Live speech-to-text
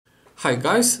Hi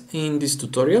guys, in this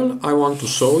tutorial I want to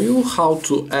show you how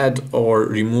to add or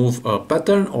remove a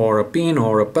pattern or a pin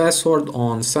or a password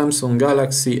on Samsung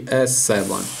Galaxy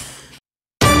S7.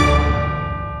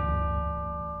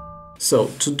 So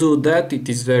to do that it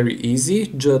is very easy,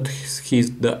 just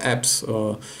hit the apps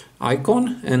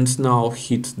icon and now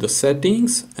hit the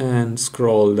settings and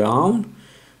scroll down.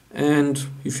 And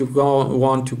if you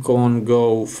want you can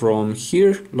go from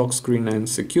here, lock screen and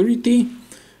security,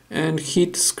 and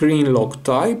hit screen lock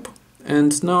type,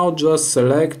 and now just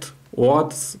select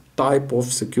what type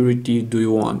of security do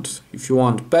you want. If you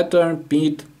want pattern,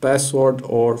 PIN, password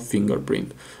or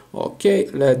fingerprint. Okay,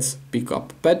 let's pick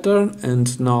up pattern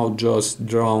and now just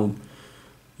draw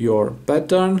your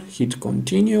pattern, hit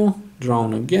continue, draw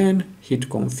again, hit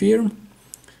confirm,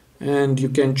 and you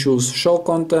can choose show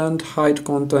content, hide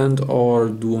content or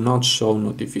do not show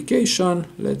notification.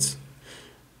 Let's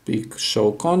pick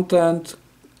show content.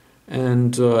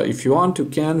 And if you want, you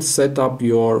can set up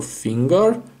your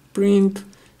fingerprint,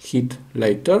 hit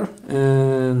later,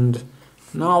 and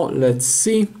now let's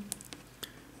see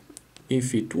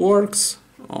if it works.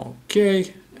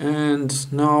 Okay,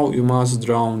 and now you must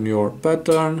draw your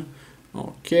pattern.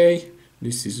 Okay,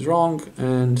 this is wrong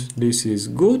and this is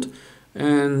good.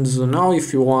 And now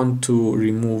if you want to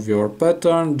remove your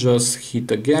pattern, just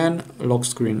hit again lock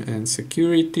screen and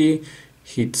security,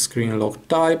 hit screen lock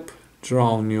type,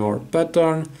 draw your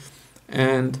pattern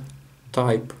and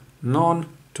type none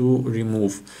to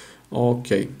remove.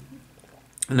 Okay,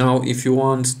 now if you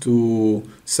want to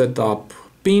set up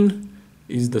PIN,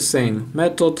 is the same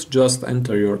method, just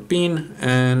enter your PIN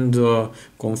and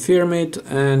confirm it,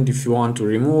 and if you want to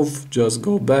remove, just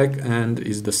go back and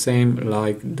is the same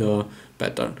like the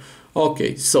pattern.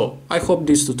 Okay, so I hope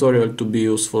this tutorial to be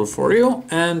useful for you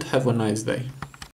and have a nice day.